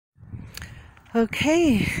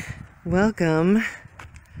Okay, welcome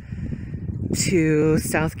to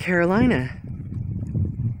South Carolina.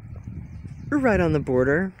 We're right on the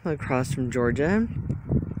border, across from Georgia.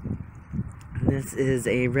 This is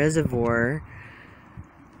a reservoir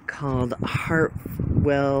called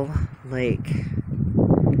Hartwell Lake,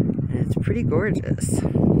 and it's pretty gorgeous.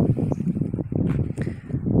 Let's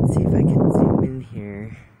see if I can zoom in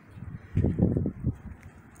here.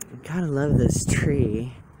 Gotta love this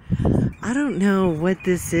tree. I don't know what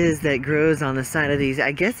this is that grows on the side of these.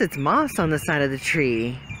 I guess it's moss on the side of the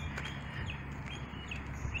tree.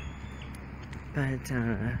 But,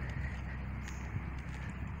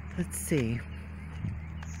 let's see.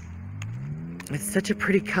 It's such a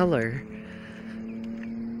pretty color.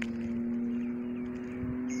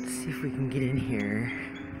 Let's see if we can get in here.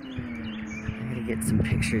 I gotta get some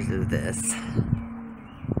pictures of this.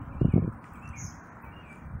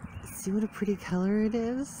 See what a pretty color it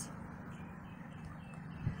is?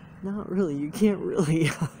 Not really, you can't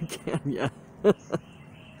really, can ya?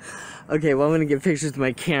 Okay, well I'm gonna get pictures with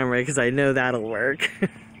my camera because I know that'll work.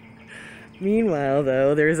 Meanwhile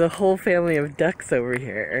though, there's a whole family of ducks over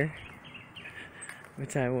here,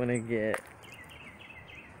 which I wanna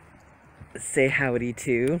say howdy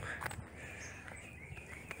to.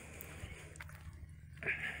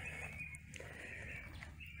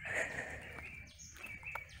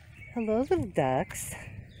 Hello little ducks.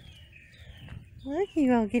 Look,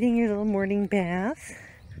 you all getting your little morning bath.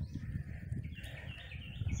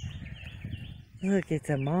 Look, it's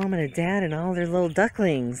a mom and a dad and all their little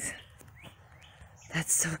ducklings.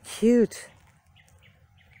 That's so cute.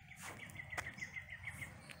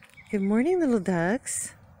 Good morning, little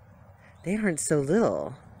ducks. They aren't so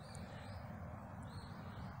little.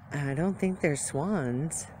 I don't think they're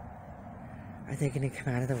swans. Are they going to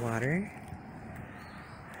come out of the water?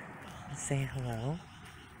 Say hello.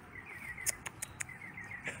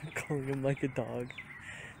 I'm calling him like a dog.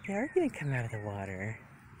 They are going to come out of the water.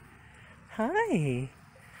 Hi.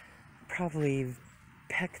 Probably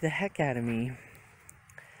peck the heck out of me.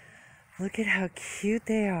 Look at how cute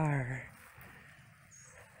they are.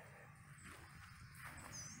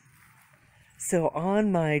 So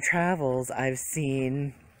on my travels, I've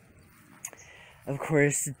seen, of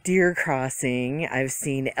course, deer crossing. I've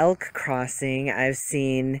seen elk crossing. I've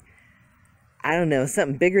seen, I don't know,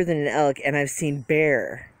 something bigger than an elk, and I've seen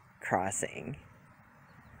bear crossing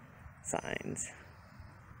signs.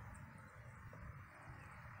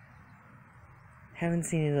 Haven't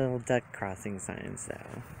seen any little duck crossing signs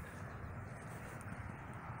though.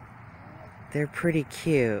 They're pretty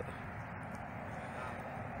cute.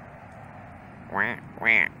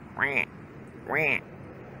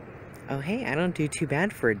 Oh hey, I don't do too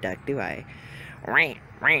bad for a duck, do I?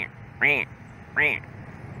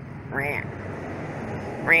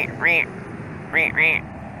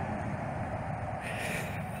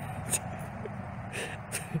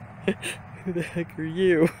 Who the heck are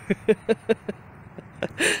you?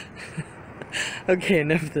 Okay,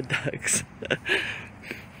 enough of the ducks.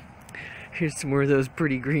 Here's some more of those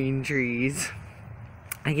pretty green trees.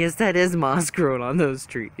 I guess that is moss growing on those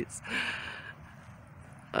trees.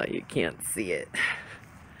 Oh, you can't see it.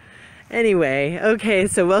 Anyway, okay,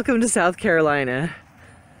 so welcome to South Carolina.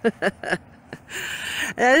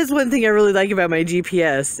 That is one thing I really like about my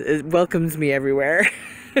GPS. It welcomes me everywhere.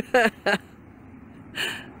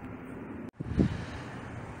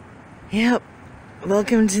 Yep.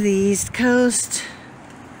 Welcome to the East Coast.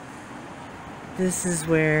 This is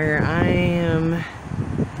where I am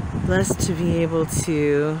blessed to be able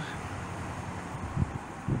to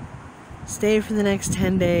stay for the next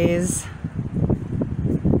 10 days.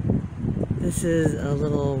 This is a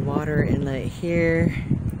little water inlet here,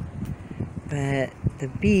 but the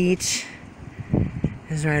beach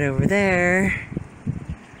is right over there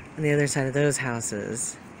on the other side of those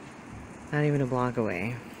houses. Not even a block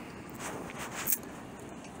away.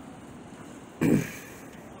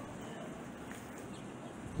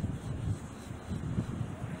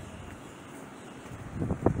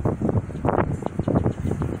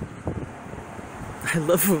 I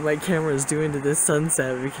love what my camera is doing to this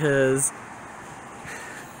sunset because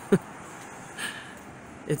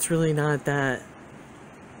it's really not that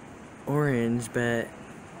orange, but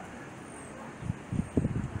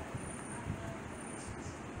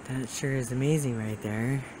that sure is amazing right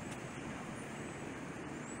there.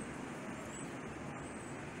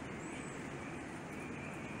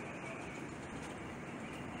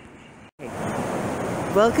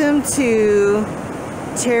 Welcome to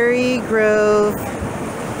Cherry Grove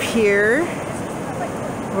Pier.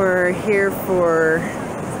 We're here for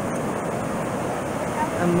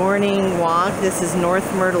a morning walk. This is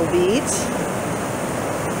North Myrtle Beach.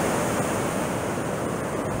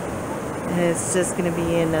 And it's just going to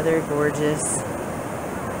be another gorgeous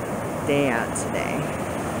day out today.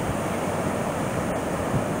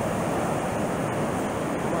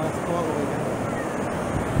 Come on, let's go all the way down.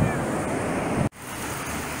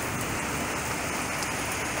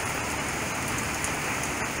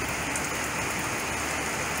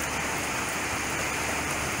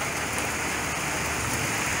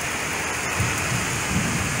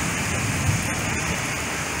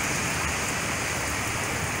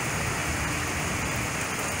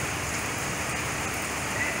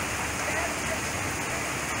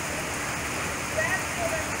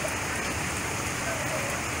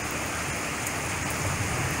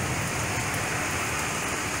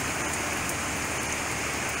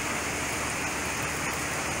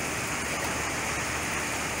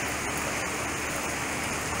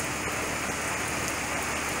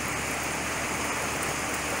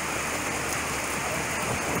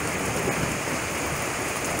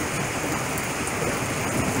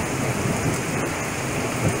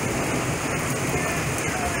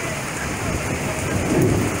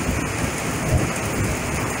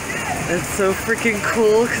 It's so freaking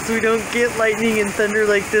cool because we don't get lightning and thunder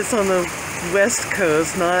like this on the west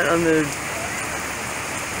coast, not near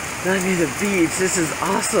the beach. This is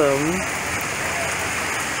awesome.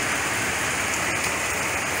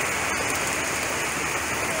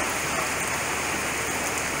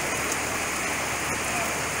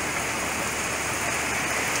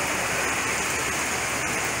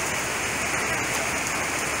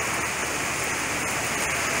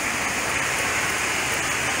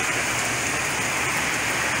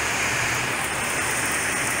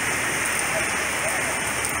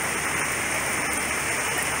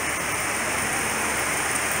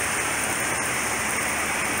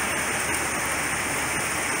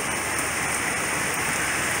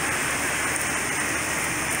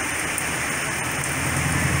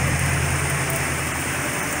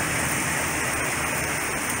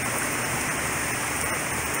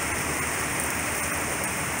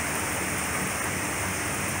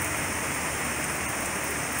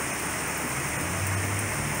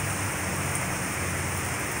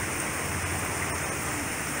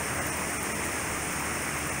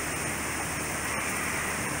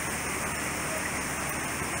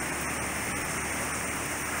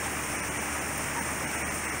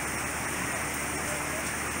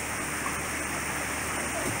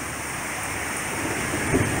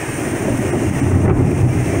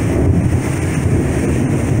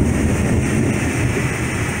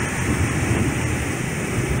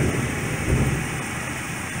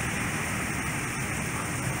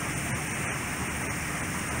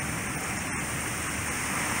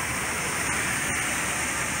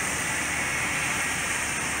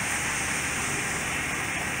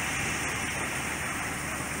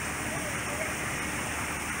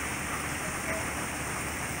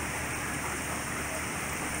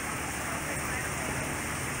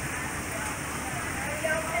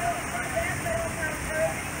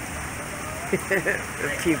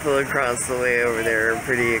 The people across the way over there are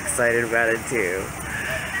pretty excited about it too.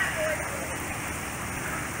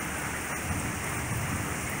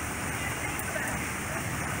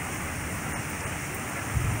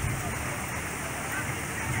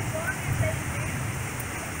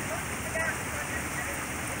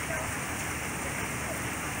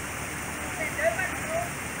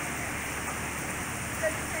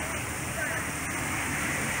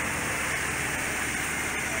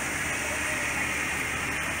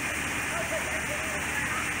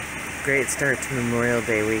 Great start to Memorial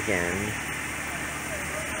Day weekend.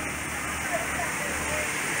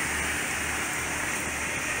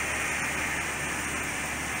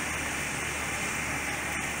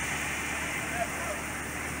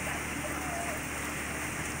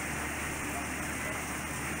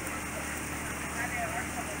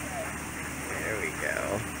 There we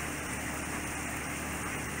go.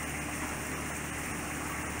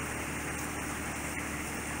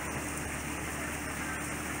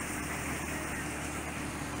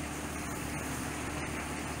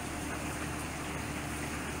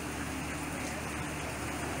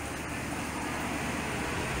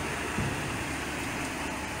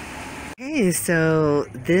 Okay, so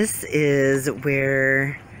this is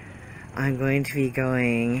where I'm going to be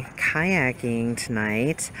going kayaking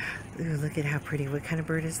tonight. Ooh, look at how pretty. What kind of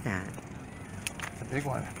bird is that? It's a big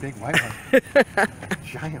one, a big white one.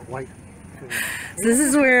 Giant white. So this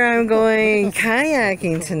is where I'm going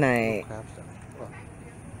kayaking tonight.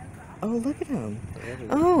 Oh, look at him.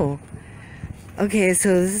 Oh. Okay,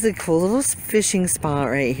 so this is a cool little fishing spot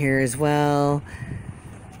right here as well.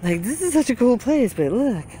 Like, this is such a cool place, but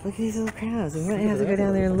look at these little crabs. We might have to go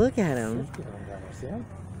down there and look at them.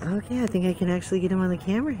 Okay, I think I can actually get them on the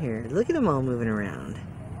camera here. Look at them all moving around.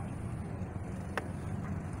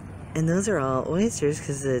 And those are all oysters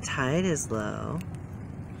because the tide is low.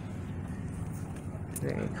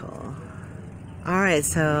 Very cool. Alright,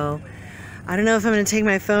 so I don't know if I'm going to take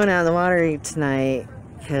my phone out of the water tonight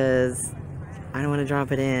because I don't want to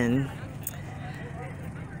drop it in.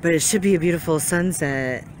 But it should be a beautiful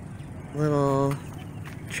sunset little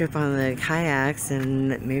trip on the kayaks,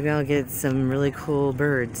 and maybe I'll get some really cool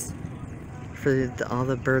birds for all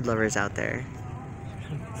the bird lovers out there.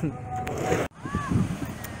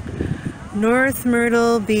 North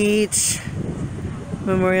Myrtle Beach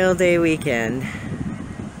Memorial Day weekend.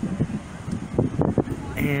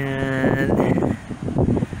 And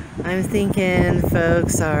I'm thinking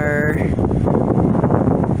folks are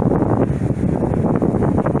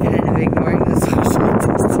kind of ignoring the social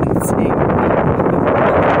distancing.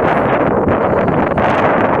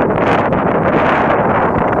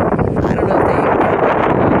 I don't know if they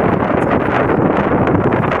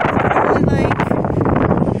really like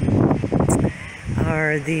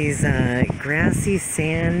are these grassy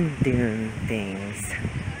sand dune things.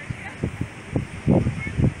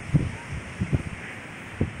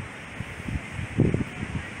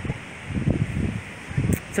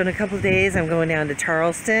 So in a couple of days, I'm going down to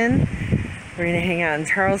Charleston. We're going to hang out in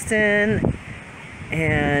Charleston,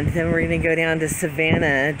 and then we're going to go down to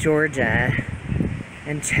Savannah, Georgia,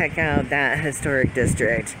 and check out that historic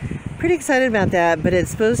district. Pretty excited about that, but it's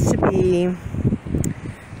supposed to be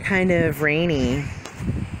kind of rainy.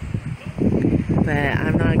 But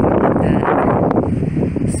I'm not going to let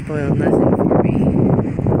that spoil nothing for me.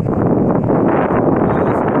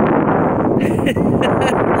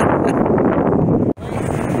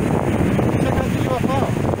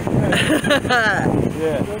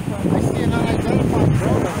 Yeah. I see an unidentified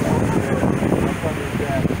drone.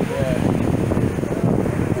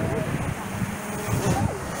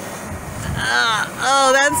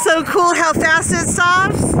 Oh, that's so cool how fast it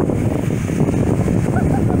stops.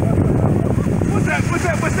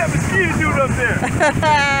 What's that mosquito dude up there?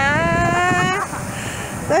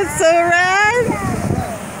 That's so rad.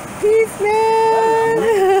 Peace, man.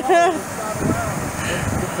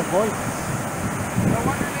 The voice.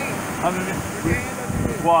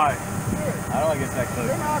 Why? I don't get that close.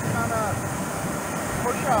 They're knocking on us.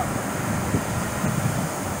 Push up.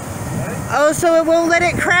 Oh, so it won't let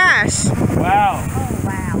it crash. Wow. Oh,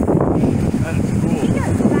 wow. That is cool.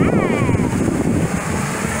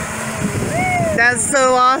 That's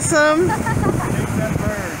so awesome.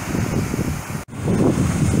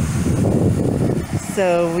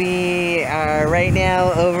 So we are right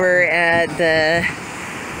now over at the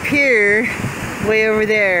pier way over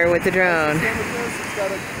there with the drone.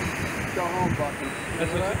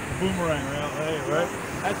 That's a boomerang around there, right?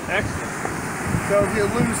 That's excellent. So if you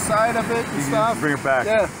lose sight of it and stuff, Bring it back.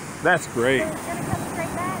 yeah. That's great. It's gonna come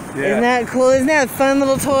straight back. Yeah. Isn't that cool? Isn't that a fun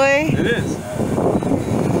little toy? It is.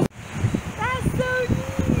 That's so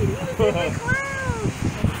neat. He was in the clouds.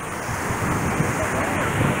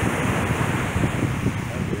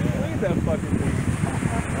 Look at that fucking thing.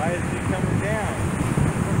 Why is he coming down?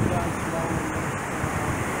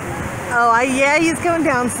 Oh, yeah, he's coming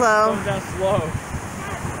down slow. Coming down slow.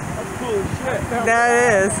 That's cool as shit. That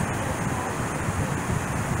is.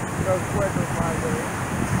 Go quicker, probably.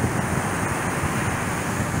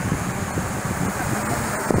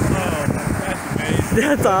 Oh, that's amazing.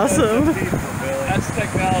 That's awesome. That's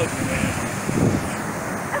technology, man.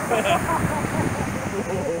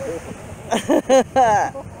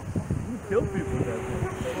 You kill people with that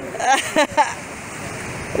thing.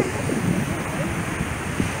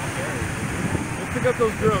 Let's pick up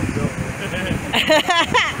those drones, Bill.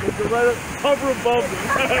 Let it hover above them.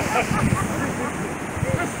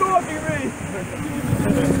 They're stalking me.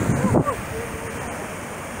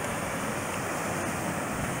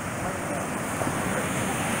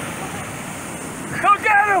 Go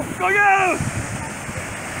get him! Go get him!